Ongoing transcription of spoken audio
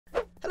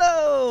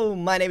Hello,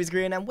 my name is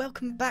Grian and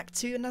welcome back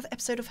to another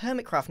episode of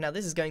Hermitcraft. Now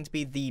this is going to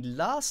be the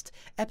last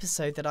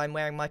episode that I'm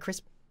wearing my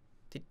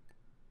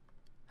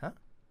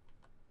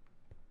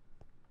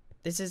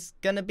This is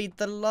gonna be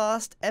the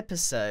last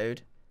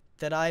episode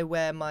that I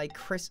wear my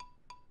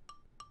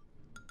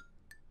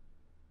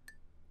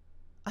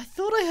I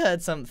thought I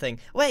heard something.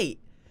 Wait,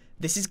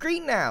 this is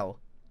green now.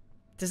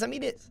 Does that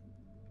mean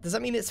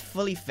it's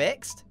fully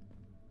fixed?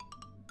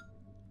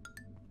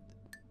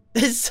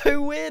 It's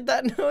so weird,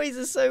 that noise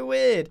is so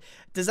weird.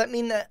 Does that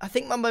mean that, I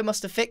think Mumbo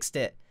must have fixed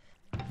it.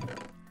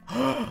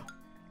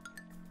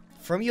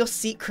 From your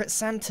secret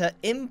Santa,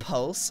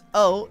 Impulse.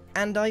 Oh,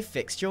 and I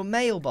fixed your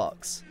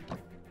mailbox.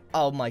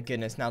 Oh my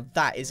goodness, now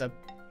that is a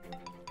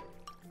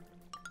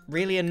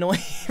really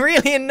annoying,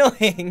 really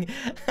annoying.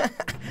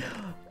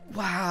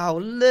 Wow,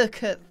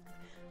 look at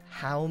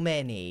how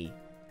many.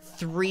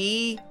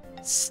 3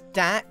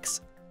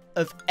 stacks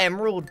of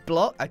emerald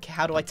block. Okay,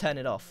 how do I turn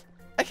it off?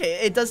 Okay,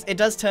 it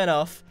does turn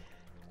off.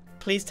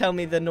 Please tell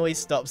me the noise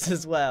stops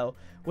as well.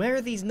 Where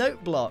are these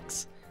note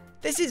blocks?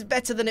 This is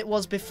better than it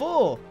was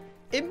before.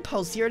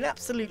 Impulse, you're an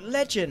absolute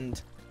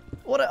legend.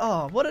 What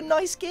a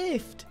nice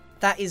gift.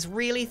 That is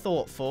really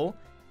thoughtful.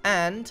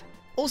 And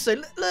also,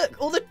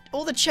 look,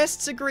 all the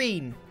chests are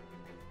green.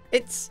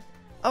 It's,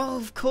 oh,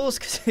 of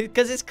course,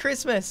 because it's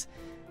Christmas.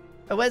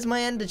 Oh, where's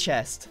my ender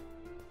chest?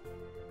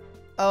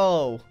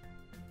 Oh,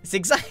 it's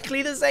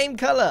exactly the same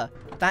color.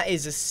 That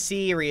is a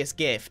serious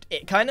gift.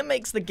 It kind of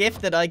makes the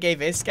gift that I gave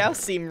Iskau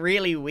seem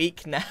really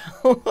weak now.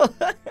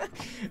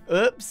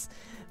 Oops.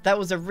 That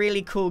was a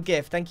really cool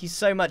gift. Thank you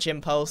so much,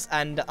 Impulse,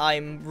 and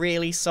I'm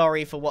really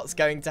sorry for what's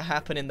going to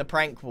happen in the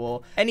prank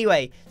war.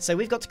 Anyway, so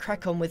we've got to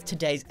crack on with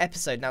today's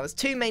episode. Now, there's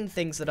 2 main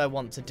things that I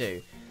want to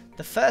do.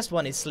 The first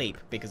one is sleep,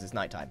 because it's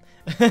nighttime.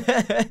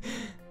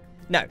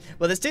 No,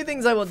 well, there's 2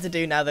 things I want to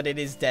do now that it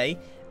is day.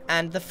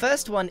 And the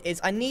first one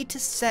is I need to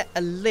set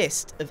a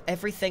list of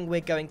everything we're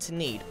going to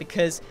need,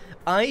 because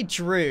I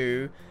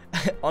drew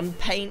on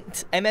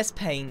Paint, MS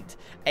Paint,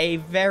 a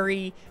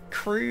very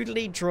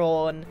crudely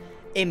drawn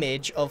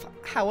image of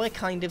how I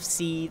kind of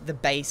see the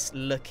base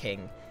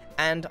looking.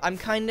 And I'm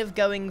kind of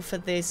going for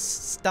this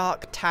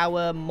Stark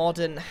Tower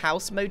modern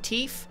house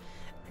motif.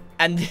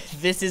 And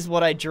this is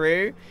what I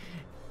drew.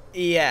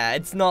 Yeah,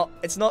 it's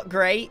not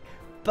great,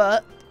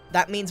 but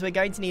that means we're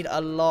going to need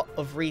a lot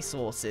of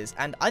resources,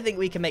 and I think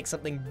we can make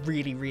something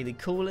really, really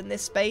cool in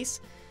this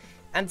space.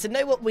 And to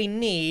know what we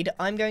need,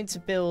 I'm going to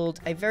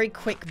build a very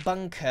quick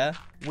bunker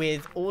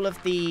with all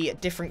of the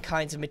different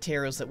kinds of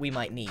materials that we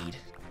might need.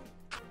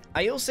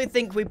 I also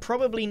think we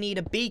probably need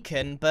a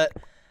beacon, but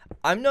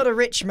I'm not a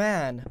rich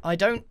man. I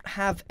don't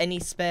have any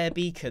spare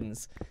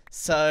beacons,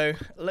 so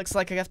looks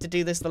like I have to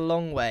do this the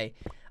long way.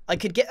 I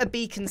could get a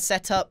beacon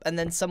set up and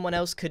then someone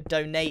else could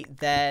donate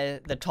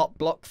the top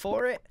block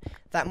for it.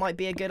 That might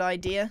be a good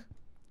idea.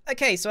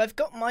 Okay, so I've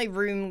got my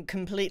room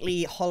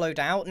completely hollowed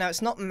out. Now,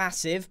 it's not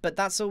massive, but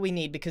that's all we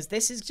need because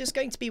this is just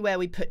going to be where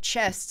we put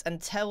chests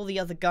and tell the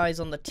other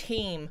guys on the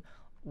team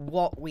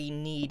what we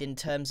need in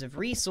terms of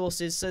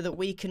resources so that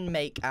we can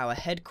make our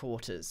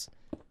headquarters.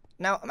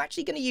 Now, I'm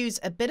actually going to use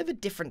a bit of a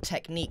different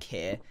technique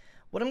here.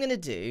 What I'm going to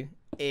do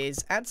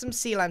is add some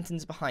sea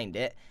lanterns behind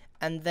it,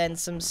 and then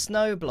some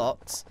snow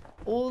blocks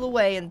all the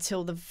way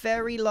until the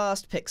very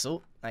last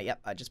pixel. Yep,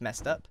 I just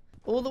messed up.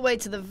 All the way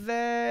to the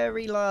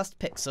very last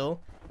pixel,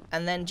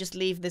 and then just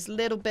leave this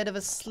little bit of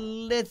a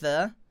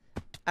slither,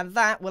 and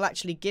that will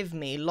actually give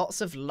me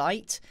lots of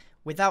light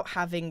without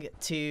having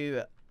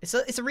to...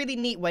 It's a really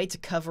neat way to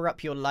cover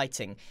up your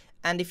lighting.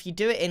 And if you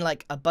do it in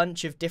like a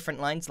bunch of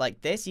different lines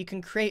like this, you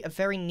can create a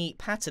very neat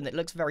pattern that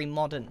looks very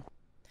modern.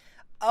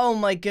 Oh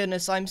my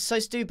goodness, I'm so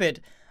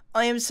stupid.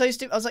 I am so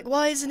stupid. I was like,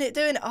 why isn't it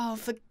doing it? Oh,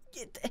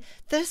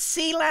 the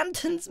sea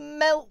lanterns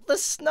melt the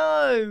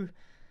snow.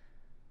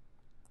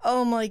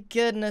 Oh my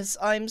goodness,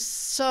 I'm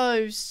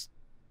so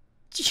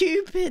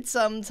stupid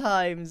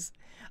sometimes.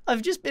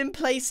 I've just been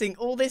placing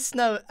all this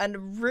snow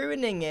and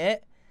ruining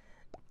it.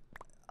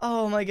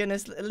 Oh my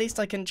goodness, at least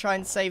I can try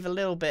and save a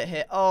little bit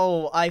here.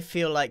 Oh, I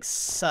feel like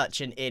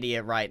such an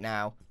idiot right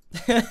now.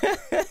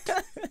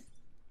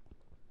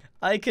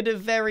 I could have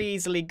very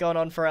easily gone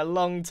on for a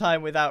long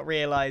time without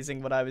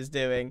realizing what I was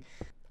doing.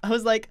 I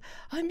was like,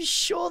 I'm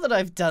sure that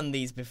I've done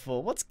these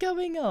before. What's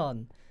going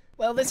on?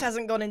 Well, this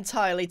hasn't gone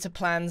entirely to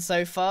plan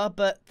so far,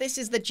 but this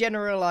is the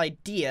general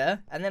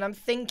idea. And then I'm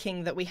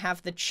thinking that we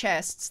have the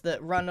chests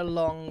that run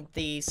along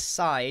the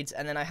sides,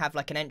 and then I have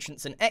like an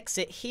entrance and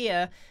exit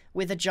here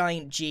with a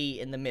giant G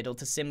in the middle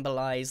to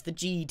symbolize the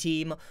G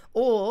team.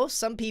 Or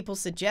some people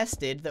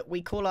suggested that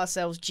we call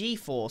ourselves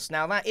G-Force.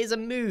 Now, that is a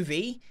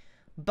movie,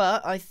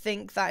 but I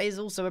think that is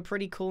also a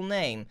pretty cool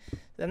name.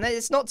 And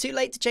it's not too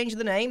late to change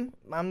the name.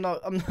 I'm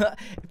not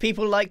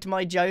people liked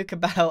my joke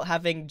about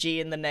having G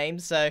in the name,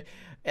 so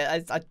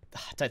I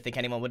don't think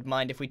anyone would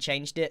mind if we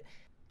changed it.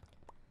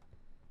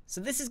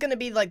 So this is going to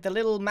be like the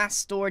little mass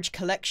storage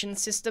collection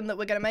system that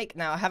we're going to make.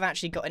 Now, I haven't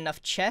actually got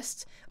enough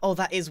chests. Oh,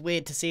 that is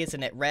weird to see,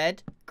 isn't it?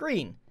 Red,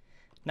 green.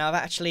 Now, I've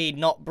actually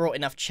not brought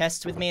enough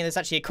chests with me, and there's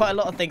actually quite a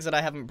lot of things that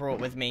I haven't brought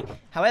with me.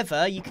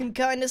 However, you can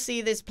kind of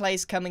see this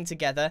place coming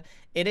together.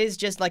 It is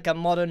just like a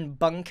modern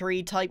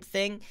bunkery type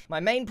thing.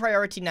 My main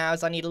priority now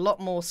is I need a lot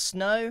more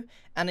snow,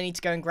 and I need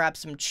to go and grab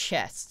some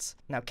chests.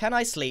 Now, can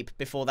I sleep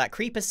before that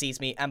creeper sees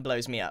me and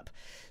blows me up?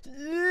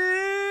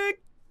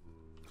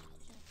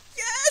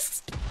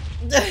 Yes!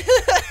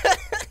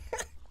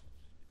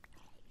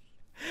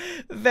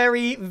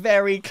 Very,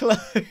 very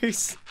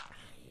close.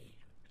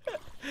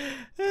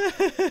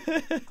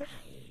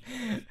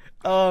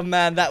 Oh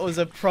man, that was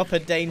a proper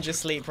danger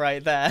sleep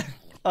right there.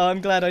 Oh,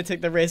 I'm glad I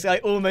took the risk. I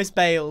almost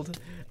bailed.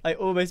 I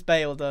almost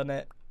bailed on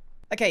it.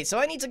 Okay, so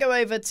I need to go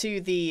over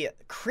to the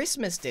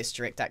Christmas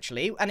district,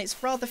 actually, and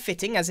it's rather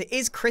fitting as it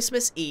is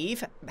Christmas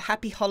Eve.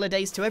 Happy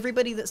holidays to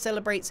everybody that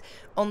celebrates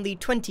on the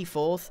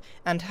 24th,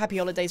 and happy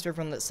holidays to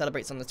everyone that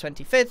celebrates on the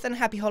 25th, and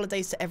happy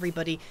holidays to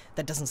everybody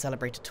that doesn't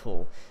celebrate at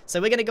all. So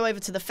we're going to go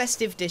over to the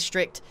festive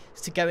district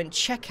to go and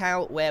check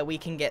out where we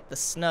can get the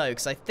snow,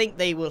 because I think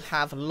they will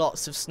have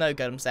lots of snow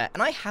golems there,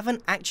 and I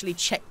haven't actually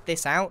checked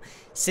this out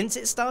since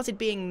it started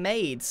being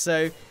made,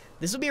 so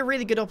this will be a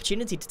really good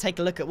opportunity to take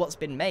a look at what's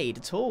been made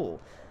at all.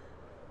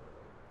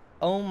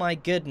 Oh my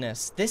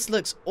goodness, this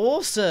looks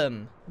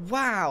awesome.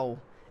 Wow.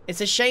 It's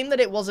a shame that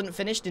it wasn't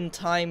finished in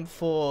time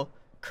for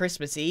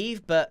Christmas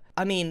Eve, but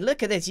I mean,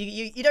 look at this.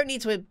 You don't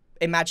need to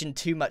imagine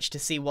too much to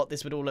see what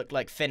this would all look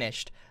like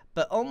finished.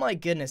 But oh my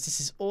goodness, this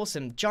is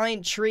awesome.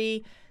 Giant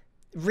tree,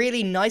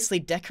 really nicely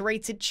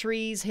decorated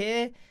trees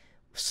here.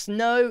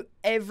 Snow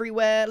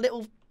everywhere,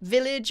 little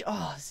village.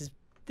 Oh,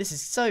 this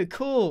is so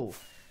cool.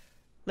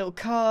 Little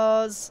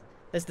cars.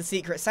 There's the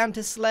secret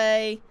Santa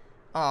sleigh.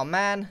 Oh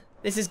man,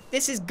 this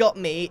has got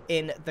me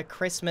in the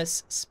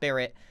Christmas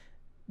spirit,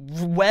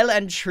 well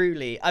and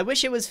truly. I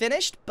wish it was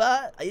finished,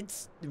 but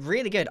it's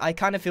really good. I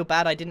kind of feel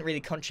bad I didn't really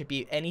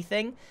contribute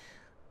anything.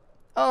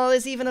 Oh,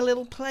 there's even a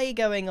little play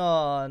going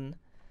on.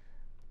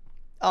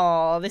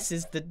 Oh, this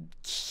is the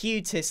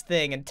cutest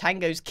thing, and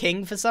Tango's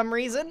king for some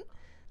reason.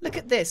 Look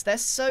at this. They're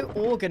so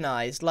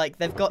organized. Like,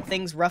 they've got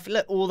things roughly.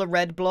 Look, all the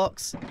red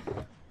blocks,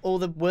 all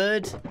the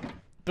wood,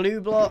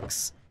 blue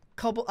blocks,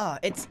 cobble. Ah,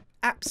 it's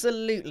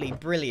absolutely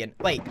brilliant.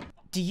 Wait,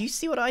 do you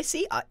see what I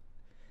see? Are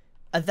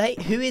they?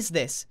 Who is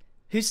this?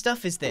 Whose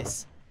stuff is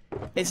this?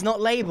 It's not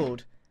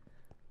labeled.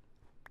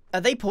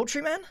 Are they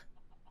Poultry Man?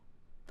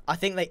 I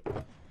think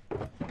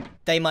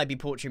they might be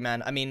Poultry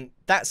Man. I mean,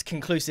 that's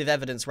conclusive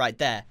evidence right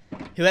there.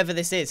 Whoever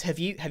this is, have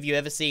you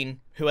ever seen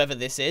whoever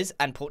this is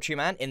and Poultry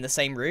Man in the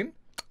same room?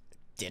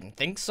 Didn't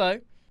think so.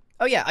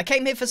 Oh yeah, I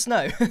came here for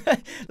snow.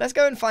 Let's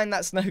go and find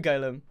that snow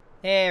golem.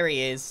 Here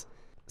he is.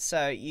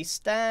 So you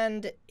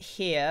stand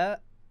here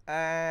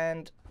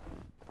and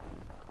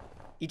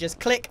you just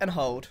click and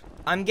hold.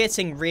 I'm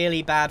getting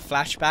really bad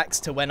flashbacks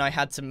to when I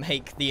had to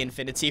make the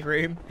infinity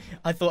room.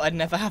 I thought I'd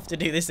never have to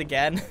do this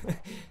again.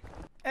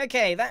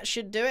 Okay, that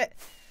should do it.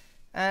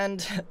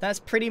 And that's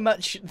pretty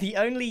much the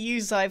only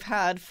use I've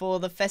had for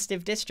the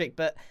festive district,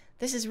 but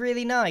this is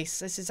really nice.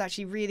 This is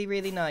actually really,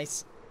 really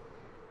nice.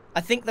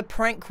 I think the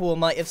prank war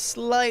might have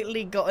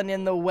slightly gotten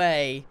in the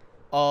way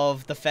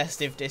of the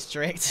festive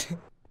district.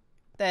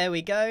 There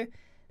we go.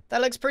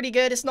 That looks pretty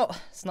good. It's not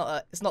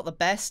the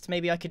best.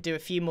 Maybe I could do a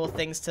few more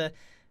things to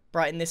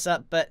brighten this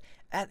up, but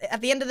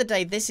at the end of the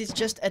day, this is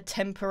just a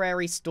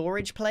temporary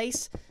storage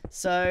place.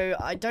 So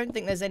I don't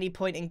think there's any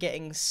point in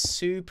getting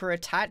super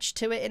attached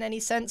to it in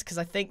any sense, because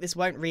I think this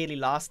won't really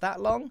last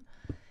that long.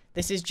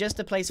 This is just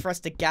a place for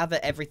us to gather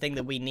everything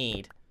that we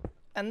need.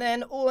 And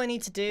then all I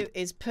need to do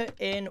is put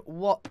in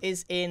what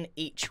is in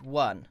each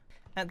one.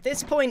 At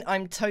this point,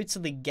 I'm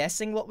totally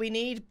guessing what we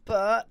need,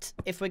 but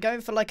if we're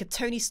going for like a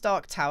Tony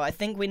Stark tower, I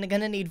think we're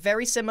going to need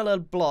very similar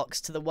blocks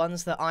to the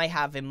ones that I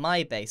have in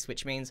my base,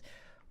 which means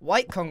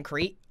white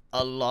concrete,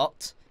 a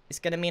lot. It's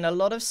going to mean a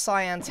lot of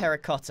cyan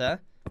terracotta,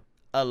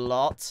 a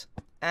lot.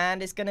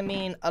 And it's going to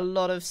mean a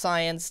lot of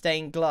cyan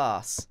stained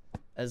glass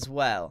as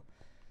well.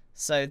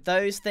 So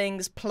those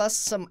things plus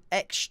some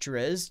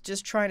extras,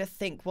 just trying to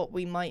think what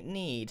we might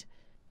need.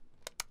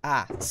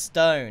 Ah,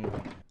 stone.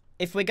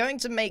 If we're going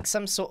to make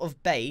some sort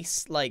of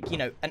base, like, you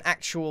know, an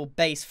actual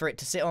base for it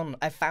to sit on,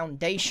 a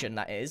foundation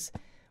that is,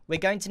 we're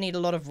going to need a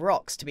lot of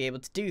rocks to be able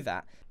to do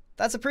that.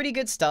 That's a pretty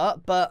good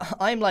start, but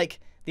I'm like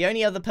the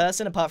only other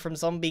person apart from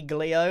Zombie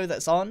Gleo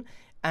that's on,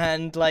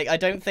 and like I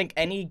don't think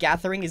any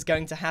gathering is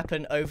going to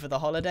happen over the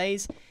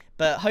holidays.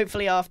 But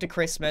hopefully after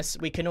Christmas,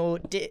 we can all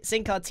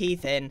sink our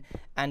teeth in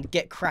and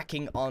get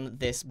cracking on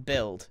this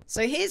build.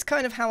 So here's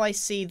kind of how I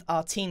see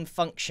our team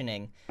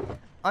functioning.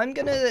 I'm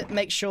going to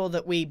make sure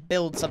that we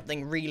build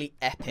something really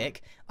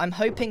epic. I'm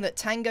hoping that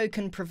Tango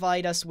can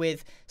provide us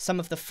with some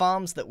of the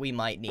farms that we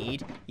might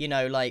need. You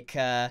know, like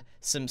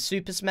some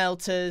super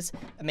smelters,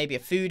 maybe a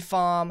food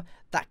farm,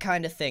 that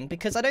kind of thing.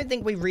 Because I don't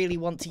think we really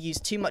want to use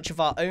too much of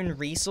our own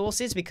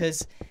resources,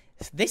 because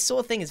this sort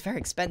of thing is very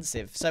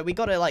expensive. So we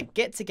got to like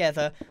get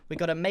together, we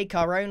got to make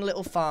our own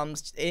little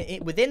farms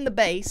within the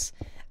base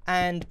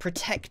and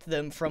protect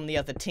them from the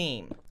other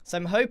team. So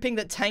I'm hoping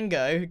that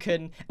Tango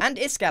can, and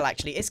Iskal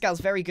actually,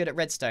 Iskal's very good at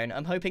redstone.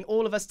 I'm hoping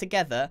all of us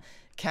together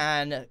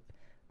can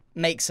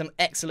make some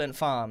excellent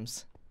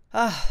farms.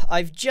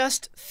 I've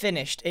just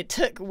finished. It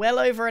took well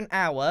over an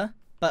hour,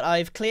 but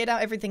I've cleared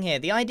out everything here.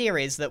 The idea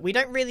is that we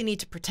don't really need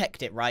to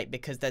protect it, right?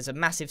 Because there's a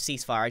massive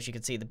ceasefire, as you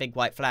can see, the big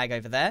white flag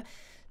over there.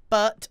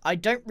 But I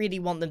don't really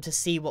want them to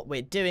see what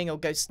we're doing or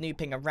go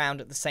snooping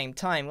around at the same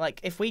time.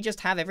 Like, if we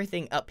just have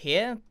everything up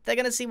here, they're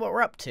going to see what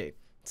we're up to.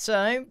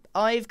 So,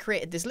 I've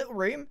created this little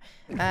room,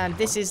 and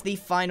this is the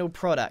final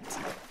product.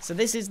 So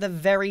this is the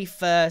very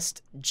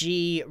first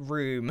G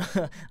room.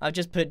 I've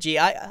just put G.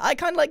 I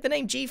kind of like the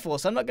name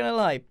G-Force, I'm not going to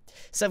lie.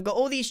 So I've got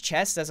all these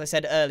chests, as I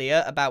said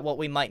earlier, about what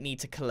we might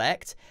need to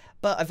collect.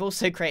 But I've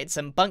also created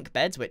some bunk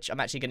beds, which I'm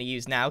actually going to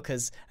use now,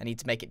 because I need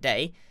to make it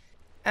day.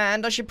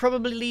 And I should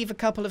probably leave a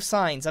couple of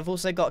signs. I've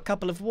also got a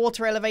couple of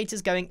water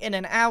elevators going in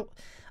and out.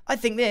 I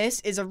think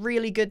this is a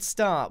really good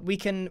start. We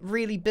can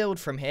really build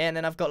from here. And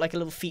then I've got like a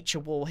little feature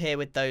wall here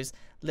with those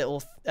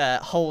little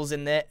holes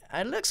in there.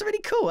 It looks really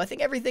cool. I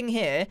think everything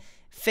here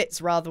fits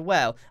rather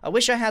well. I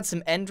wish I had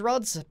some end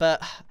rods,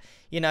 but,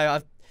 you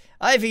know,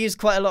 I've used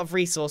quite a lot of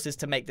resources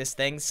to make this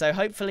thing. So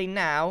hopefully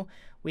now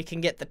we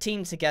can get the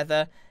team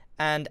together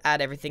and add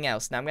everything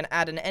else. Now I'm going to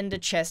add an ender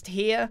chest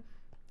here.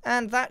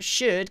 And that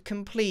should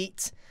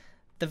complete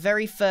the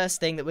very first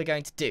thing that we're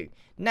going to do.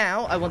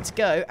 Now, I want to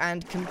go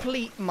and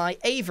complete my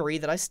aviary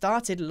that I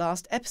started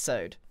last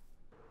episode.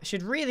 I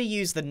should really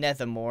use the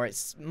nether more.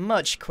 It's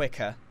much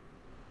quicker.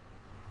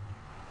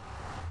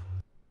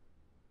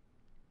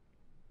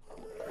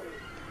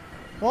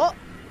 What?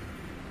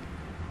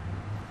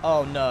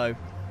 Oh, no.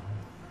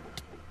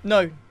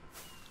 No.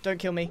 Don't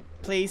kill me,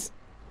 please.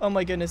 Oh,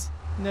 my goodness.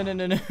 No, no,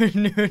 no, no,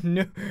 no,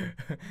 no.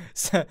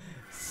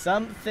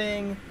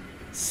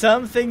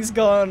 Something's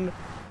gone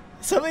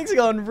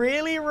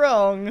really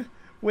wrong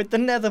with the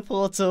nether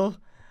portal.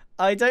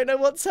 I don't know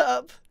what's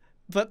up,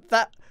 but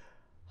that...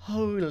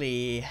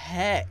 Holy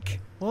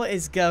heck. What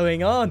is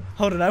going on?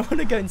 Hold on, I want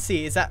to go and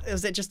see. Is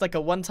it just like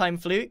a one-time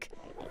fluke?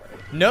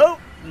 Nope.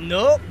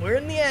 Nope. We're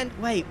in the end.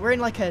 Wait, we're in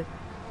like a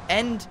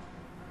end...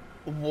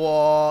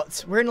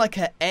 What? We're in like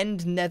a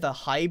end nether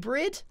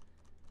hybrid?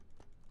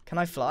 Can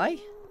I fly?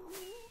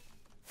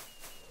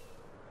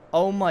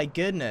 Oh my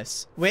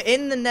goodness. We're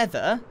in the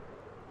nether...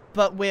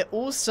 But we're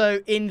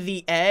also in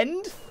the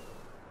end?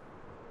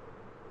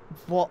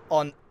 What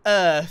on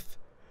earth?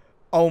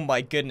 Oh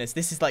my goodness,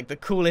 this is like the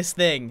coolest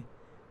thing.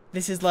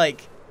 This is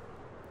like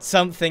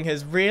something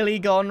has really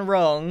gone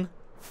wrong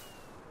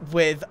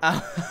with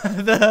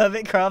the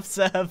Hermitcraft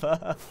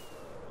server.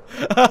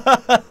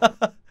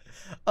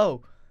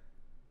 Oh.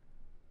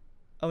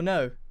 Oh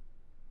no.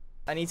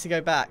 I need to go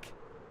back.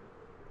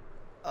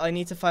 I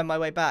need to find my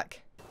way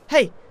back.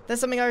 Hey, there's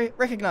something I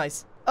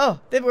recognize. Oh,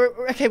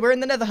 we're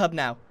in the nether hub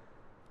now.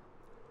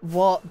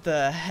 What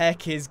the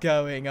heck is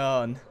going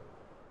on?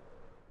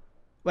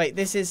 Wait,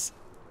 this is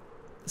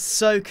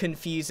so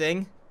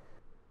confusing.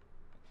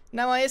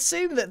 Now, I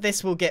assume that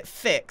this will get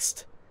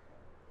fixed.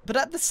 But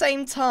at the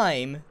same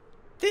time,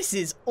 this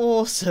is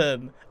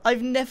awesome.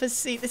 I've never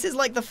seen... This is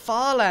like the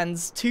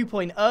Farlands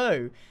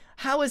 2.0.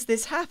 How has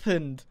this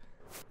happened?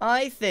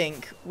 I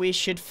think we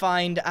should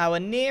find our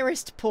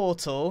nearest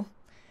portal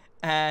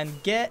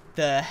and get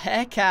the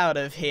heck out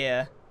of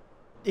here.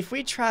 If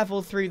we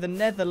travel through the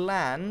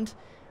Netherland,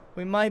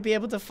 we might be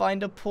able to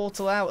find a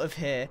portal out of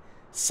here.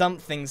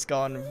 Something's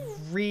gone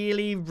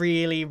really,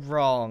 really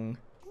wrong.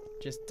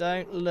 Just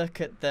don't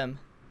look at them.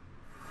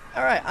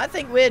 Alright, I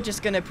think we're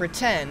just going to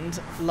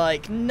pretend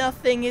like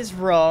nothing is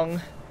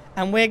wrong,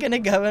 and we're going to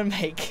go and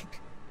make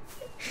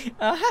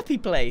a happy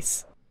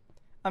place.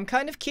 I'm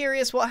kind of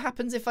curious what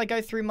happens if I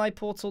go through my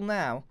portal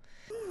now.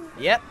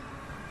 Yep,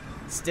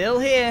 still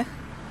here.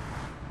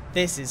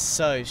 This is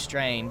so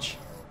strange.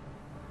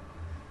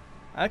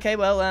 Okay,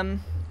 well,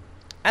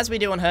 as we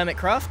do on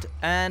Hermitcraft,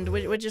 and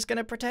we're just going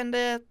to pretend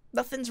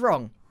nothing's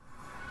wrong.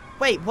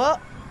 Wait,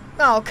 what?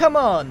 Oh, come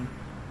on.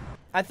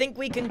 I think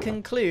we can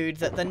conclude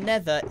that the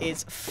nether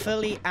is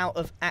fully out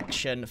of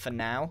action for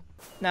now.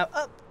 Now,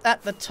 up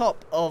at the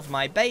top of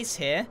my base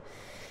here,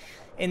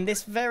 in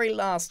this very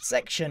last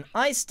section,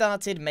 I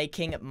started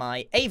making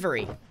my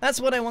aviary.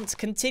 That's what I want to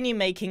continue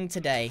making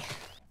today.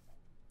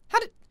 How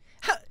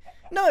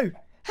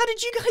How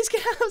did you guys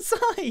get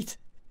outside?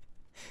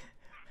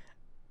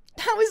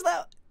 How is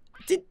that?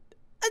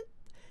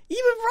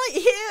 You were right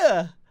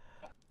here.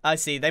 I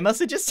see. They must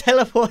have just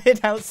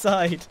teleported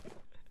outside.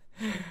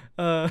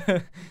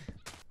 And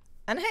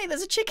hey,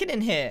 there's a chicken in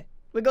here.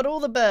 We got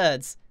all the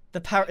birds. The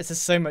parrots are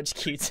so much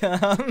cuter,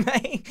 aren't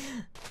they?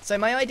 So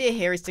my idea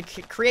here is to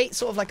create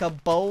sort of like a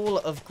bowl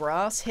of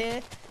grass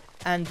here.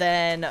 And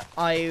then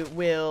I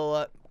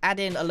will add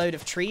in a load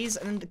of trees.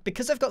 And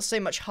because I've got so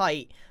much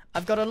height,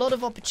 I've got a lot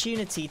of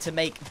opportunity to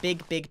make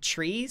big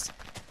trees.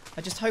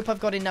 I just hope I've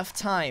got enough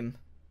time.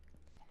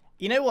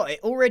 You know what? It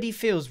already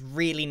feels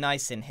really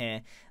nice in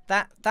here.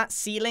 That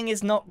ceiling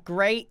is not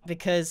great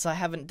because I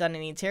haven't done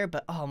any interior,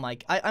 but oh my,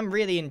 I'm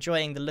really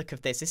enjoying the look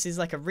of this. This is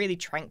like a really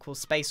tranquil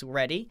space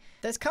already.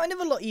 There's kind of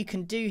a lot you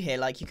can do here.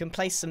 Like you can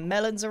place some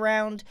melons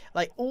around,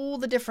 like all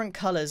the different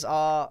colors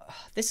are,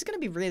 this is going to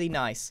be really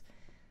nice.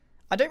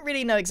 I don't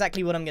really know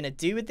exactly what I'm going to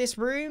do with this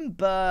room,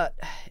 but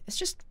it's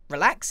just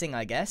relaxing,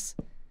 I guess.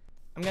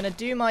 I'm going to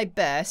do my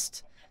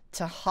best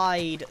to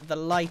hide the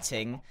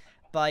lighting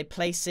by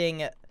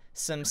placing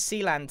some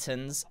sea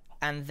lanterns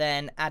and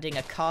then adding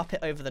a carpet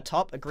over the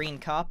top, a green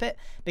carpet,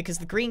 because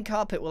the green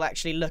carpet will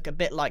actually look a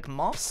bit like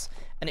moss,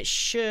 and it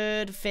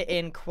should fit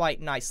in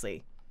quite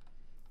nicely.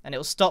 And it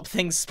will stop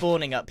things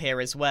spawning up here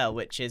as well,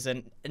 which is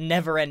a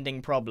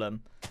never-ending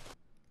problem.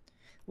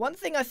 One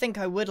thing I think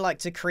I would like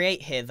to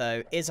create here,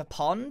 though, is a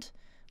pond,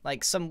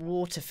 like some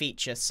water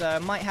feature, so I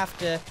might have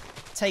to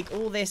take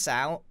all this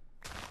out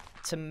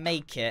to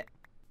make it.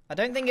 I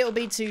don't think it'll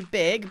be too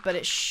big, but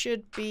it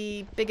should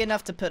be big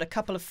enough to put a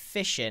couple of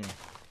fish in.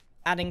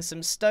 Adding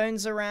some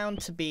stones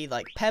around to be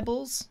like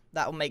pebbles.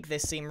 That'll make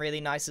this seem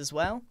really nice as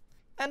well.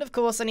 And of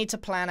course I need to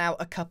plan out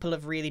a couple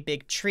of really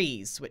big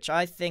trees, which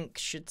I think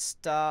should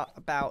start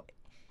about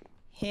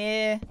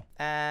here.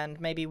 And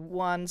maybe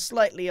one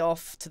slightly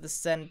off to the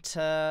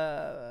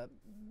center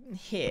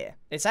here.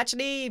 It's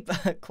actually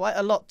quite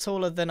a lot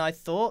taller than I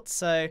thought,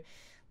 so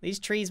these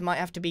trees might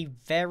have to be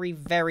very,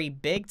 very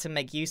big to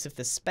make use of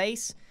the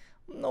space.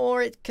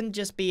 Or it can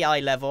just be eye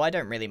level, I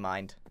don't really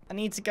mind. I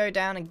need to go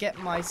down and get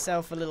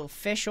myself a little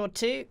fish or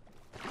two.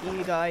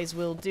 You guys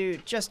will do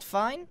just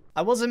fine.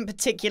 I wasn't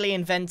particularly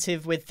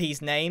inventive with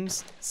these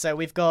names, so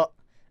we've got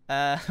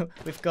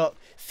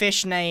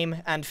fish name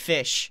and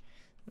fish.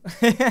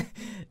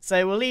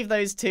 So we'll leave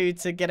those two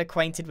to get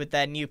acquainted with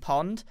their new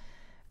pond.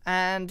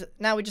 And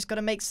now we just got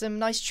to make some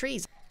nice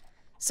trees.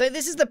 So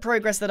this is the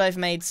progress that I've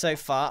made so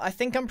far. I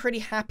think I'm pretty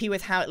happy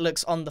with how it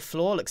looks on the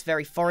floor. It looks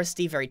very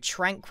foresty, very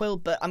tranquil,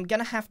 but I'm going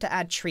to have to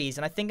add trees.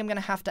 And I think I'm going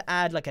to have to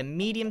add like a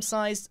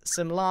medium-sized,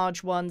 some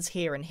large ones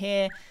here and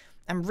here,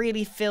 and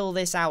really fill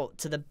this out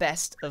to the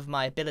best of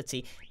my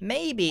ability.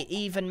 Maybe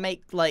even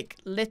make like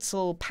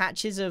little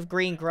patches of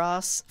green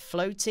grass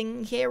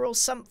floating here or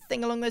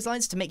something along those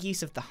lines to make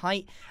use of the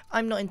height.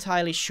 I'm not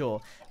entirely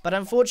sure. But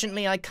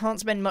unfortunately, I can't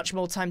spend much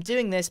more time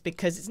doing this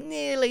because it's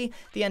nearly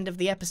the end of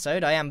the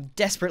episode. I am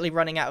desperately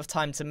running out of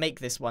time to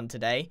make this one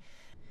today.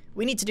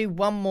 We need to do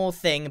one more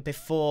thing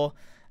before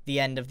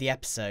the end of the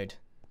episode.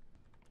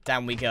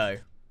 Down we go.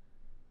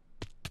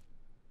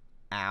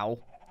 Ow.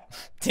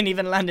 Didn't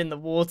even land in the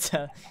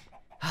water.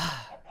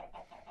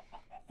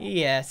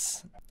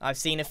 Yes, I've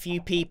seen a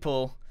few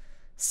people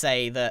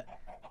say that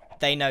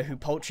they know who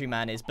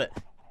Poultryman is, but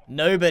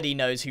nobody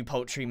knows who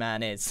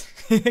Poultryman is,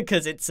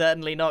 because it's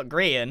certainly not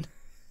Grian.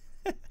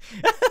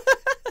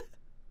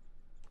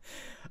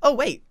 Oh,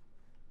 wait.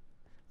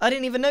 I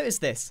didn't even notice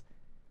this.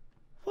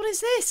 What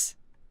is this?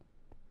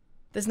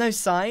 There's no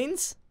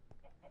signs?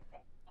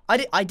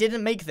 I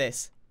didn't make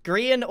this.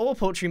 Grian or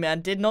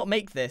Poultryman did not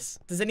make this.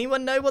 Does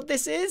anyone know what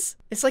this is?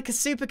 It's like a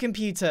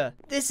supercomputer.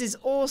 This is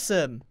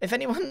awesome. If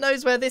anyone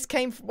knows where this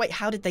came from... Wait,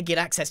 how did they get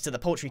access to the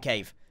poultry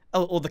cave?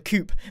 Oh, or the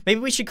coop. Maybe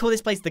we should call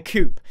this place the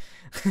coop.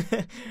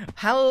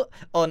 How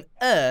on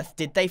earth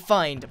did they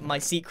find my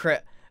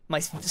super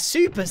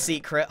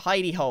secret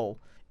hidey hole?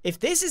 If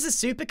this is a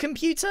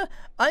supercomputer,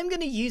 I'm going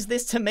to use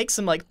this to make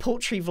some like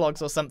poultry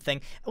vlogs or something.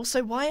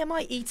 Also, why am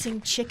I eating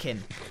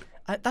chicken?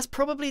 That's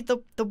probably the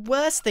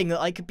worst thing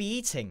that I could be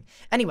eating.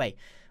 Anyway,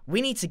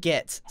 we need to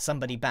get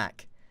somebody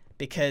back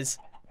because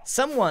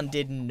someone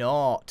did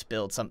not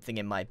build something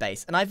in my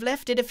base. And I've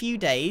left it a few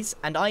days,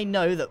 and I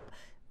know that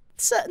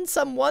certain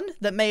someone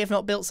that may have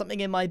not built something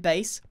in my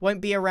base won't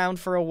be around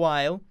for a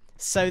while.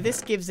 So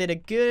this gives it a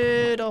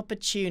good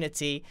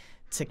opportunity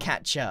to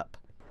catch up.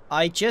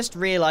 I just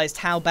realized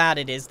how bad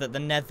it is that the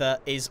nether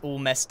is all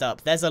messed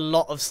up. There's a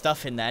lot of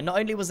stuff in there. Not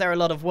only was there a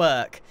lot of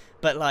work,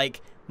 but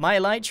like... my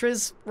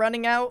elytra's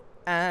running out,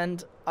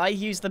 and I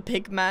use the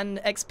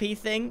Pigman XP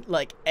thing,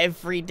 like,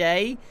 every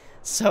day.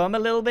 So I'm a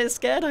little bit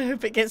scared. I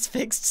hope it gets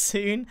fixed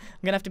soon.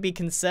 I'm gonna have to be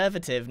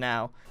conservative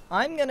now.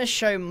 I'm gonna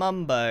show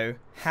Mumbo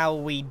how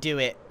we do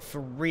it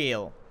for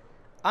real.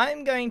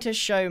 I'm going to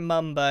show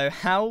Mumbo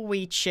how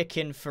we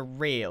chicken for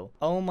real.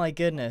 Oh my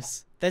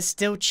goodness. There's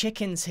still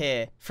chickens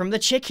here from the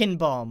chicken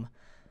bomb.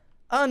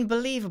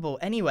 Unbelievable.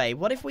 Anyway,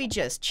 what if we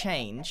just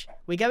change?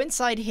 We go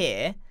inside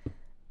here...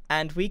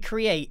 and we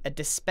create a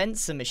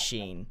dispenser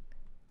machine.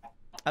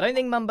 I don't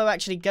think Mumbo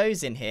actually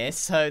goes in here,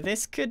 so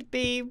this could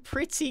be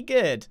pretty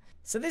good.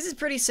 So this is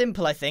pretty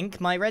simple, I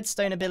think. My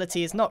redstone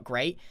ability is not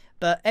great,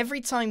 but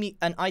every time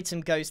an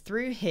item goes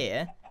through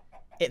here,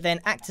 it then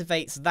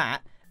activates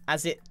that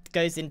as it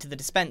goes into the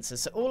dispenser.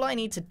 So all I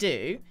need to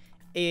do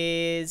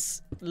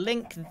is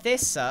link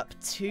this up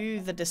to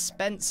the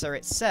dispenser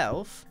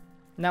itself.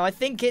 Now I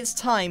think it's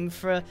time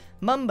for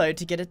Mumbo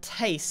to get a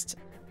taste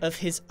of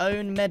his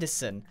own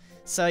medicine.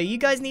 So you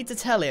guys need to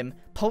tell him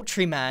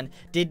Poultryman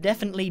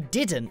definitely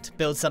didn't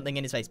build something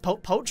in his base.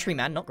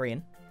 Poultryman, not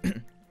Grian.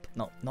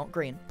 not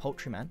Grian,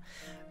 Poultryman.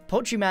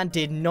 Poultryman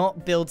did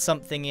not build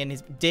something in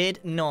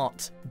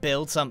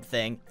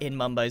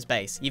Mumbo's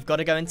base. You've got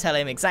to go and tell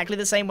him exactly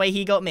the same way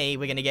he got me,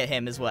 we're going to get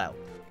him as well.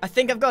 I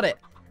think I've got it.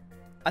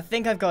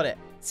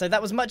 So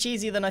that was much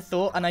easier than I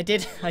thought, and I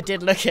did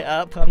look it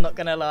up, I'm not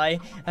going to lie.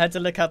 I had to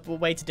look up a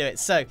way to do it.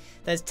 So,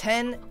 there's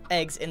 10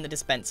 eggs in the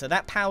dispenser.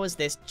 That powers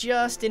this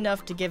just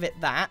enough to give it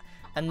that.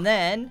 And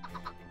then,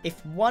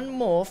 if one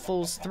more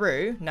falls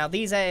through, now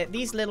these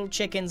little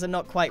chickens are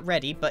not quite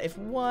ready, but if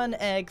one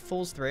egg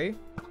falls through,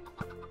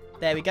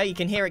 there we go, you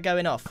can hear it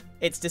going off.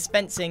 It's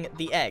dispensing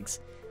the eggs.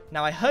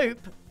 Now, I hope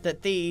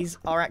that these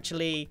are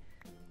actually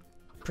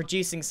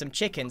producing some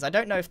chickens. I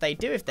don't know if they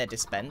do if they're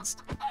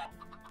dispensed.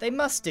 They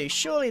must do.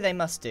 Surely they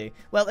must do.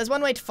 Well, there's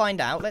one way to find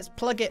out. Let's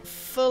plug it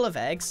full of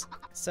eggs.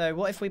 So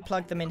what if we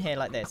plug them in here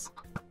like this?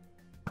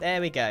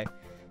 There we go.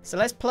 So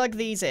let's plug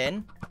these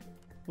in.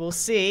 We'll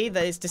see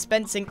that it's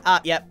dispensing. Ah,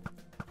 yep.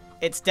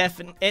 It's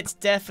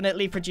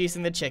definitely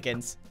producing the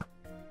chickens.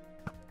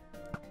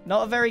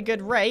 Not a very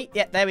good rate.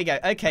 Yeah, there we go.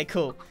 Okay,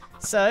 cool.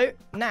 So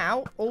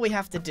now all we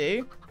have to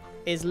do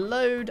is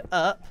load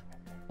up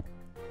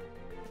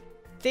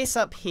this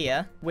up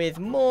here with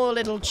more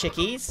little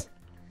chickies.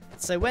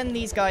 So when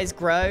these guys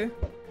grow,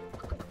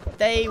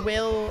 they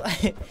will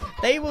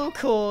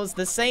cause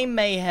the same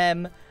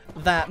mayhem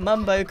that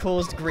Mumbo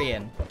caused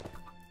Grian.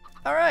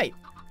 Alright.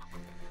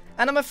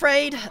 And I'm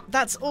afraid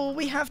that's all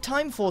we have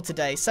time for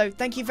today. So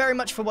thank you very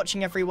much for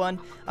watching, everyone.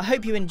 I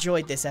hope you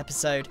enjoyed this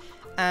episode.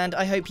 And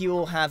I hope you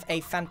all have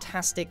a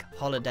fantastic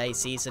holiday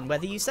season,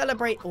 whether you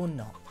celebrate or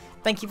not.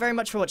 Thank you very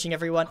much for watching,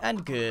 everyone,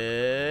 and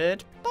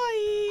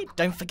goodbye.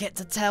 Don't forget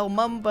to tell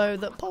Mumbo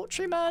that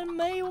Poultryman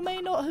may or may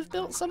not have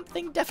built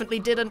something. Definitely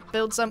didn't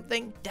build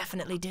something.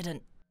 Definitely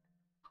didn't.